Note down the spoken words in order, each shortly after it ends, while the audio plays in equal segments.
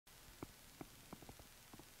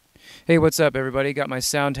Hey, what's up, everybody? Got my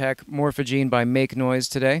sound hack Morphagene by Make Noise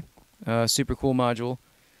today. Super cool module.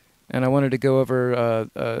 And I wanted to go over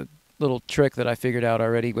a little trick that I figured out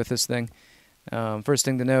already with this thing. First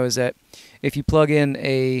thing to know is that if you plug in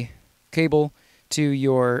a cable to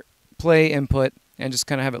your play input and just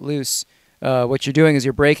kind of have it loose, what you're doing is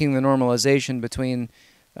you're breaking the normalization between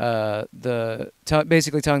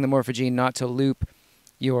basically telling the Morphagene not to loop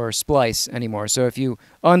your splice anymore. So if you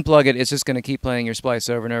unplug it, it's just going to keep playing your splice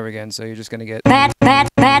over and over again. So you're just going to get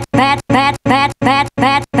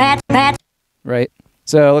right.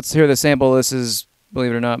 So let's hear the sample. This is,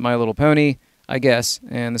 believe it or not, My Little Pony, I guess,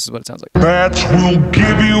 and this is what it sounds like. Bats will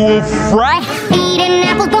give you a fright. Eating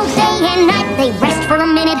apples both day and night. They rest for a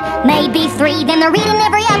minute, maybe 3. Then they're eating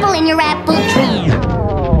every apple in your apple tree.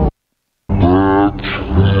 Bats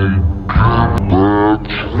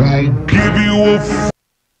will give you a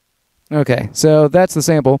Okay, so that's the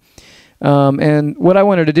sample. And what I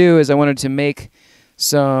wanted to do is I wanted to make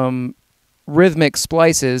some rhythmic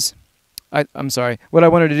splices. I'm sorry. What I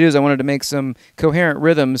wanted to do is I wanted to make some coherent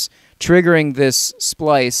rhythms triggering this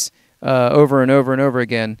splice over and over and over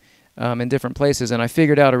again in different places. And I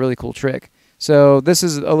figured out a really cool trick. So this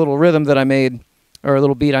is a little rhythm that I made, or a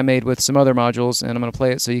little beat I made with some other modules. And I'm going to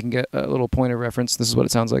play it so you can get a little point of reference. This is what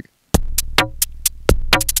it sounds like.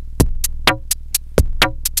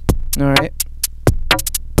 All right.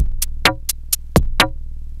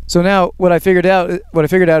 So now what I figured out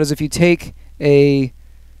is if you take a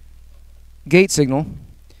gate signal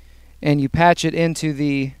and you patch it into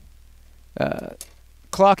the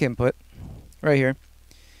clock input right here,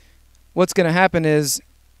 what's going to happen is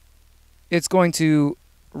it's going to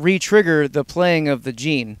re-trigger the playing of the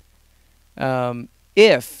gene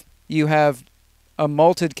if you have a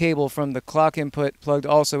malted cable from the clock input plugged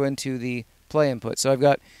also into the play input. So I've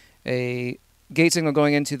got a gate signal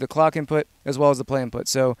going into the clock input as well as the play input.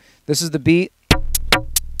 So this is the beat. So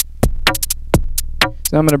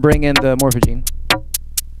I'm going to bring in the Morphagene.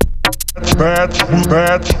 Bats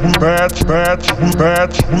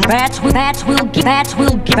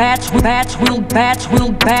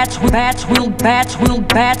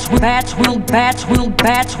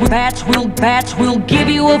will give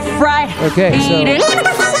you a fright. Okay, so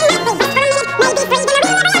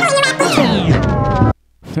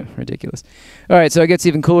ridiculous. All right, so it gets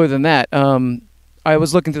even cooler than that. I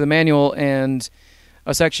was looking through the manual, and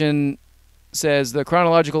a section says the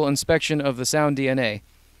chronological inspection of the sound DNA,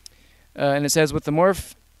 and it says with the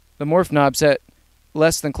morph knob set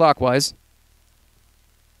less than clockwise,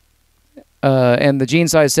 and the gene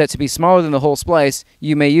size set to be smaller than the whole splice,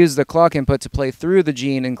 you may use the clock input to play through the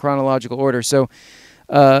gene in chronological order. So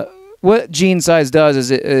what gene size does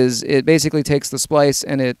is it basically takes the splice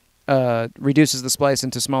and it reduces the splice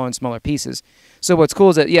into smaller and smaller pieces. So what's cool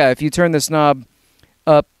is that, yeah, if you turn this knob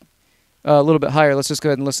up a little bit higher, let's just go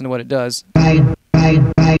ahead and listen to what it does. Right.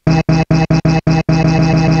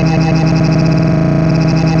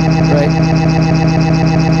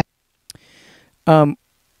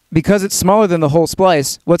 Because it's smaller than the whole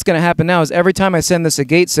splice, what's going to happen now is every time I send this a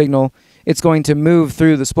gate signal, it's going to move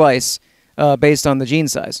through the splice based on the gene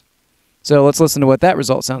size. So let's listen to what that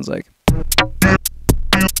result sounds like.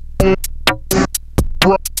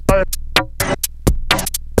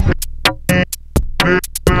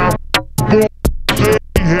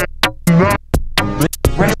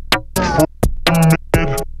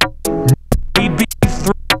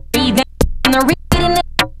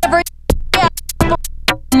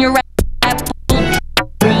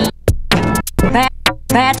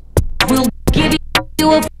 That will give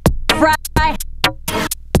you a fright.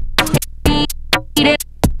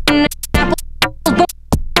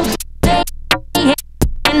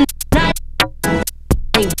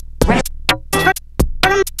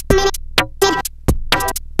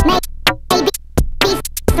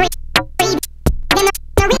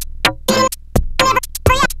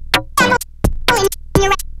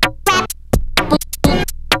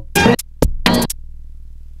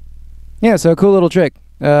 Yeah, so a cool little trick.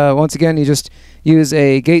 Once again, you just use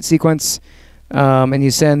a gate sequence and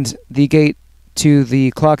you send the gate to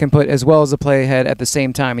the clock input as well as the playhead at the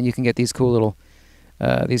same time, and you can get these cool little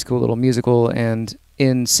musical and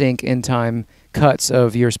in sync, in time cuts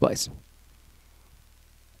of your splice.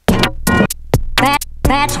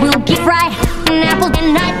 Bats will give right an apple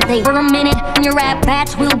and night. They for a minute in your rap.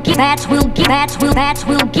 Bats will give.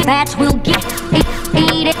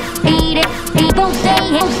 Eat it. Both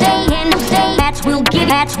day and stay. Bats will give.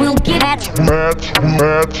 Bats will give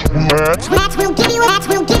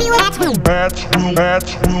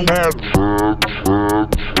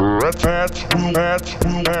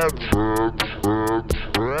you.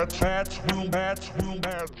 Rats will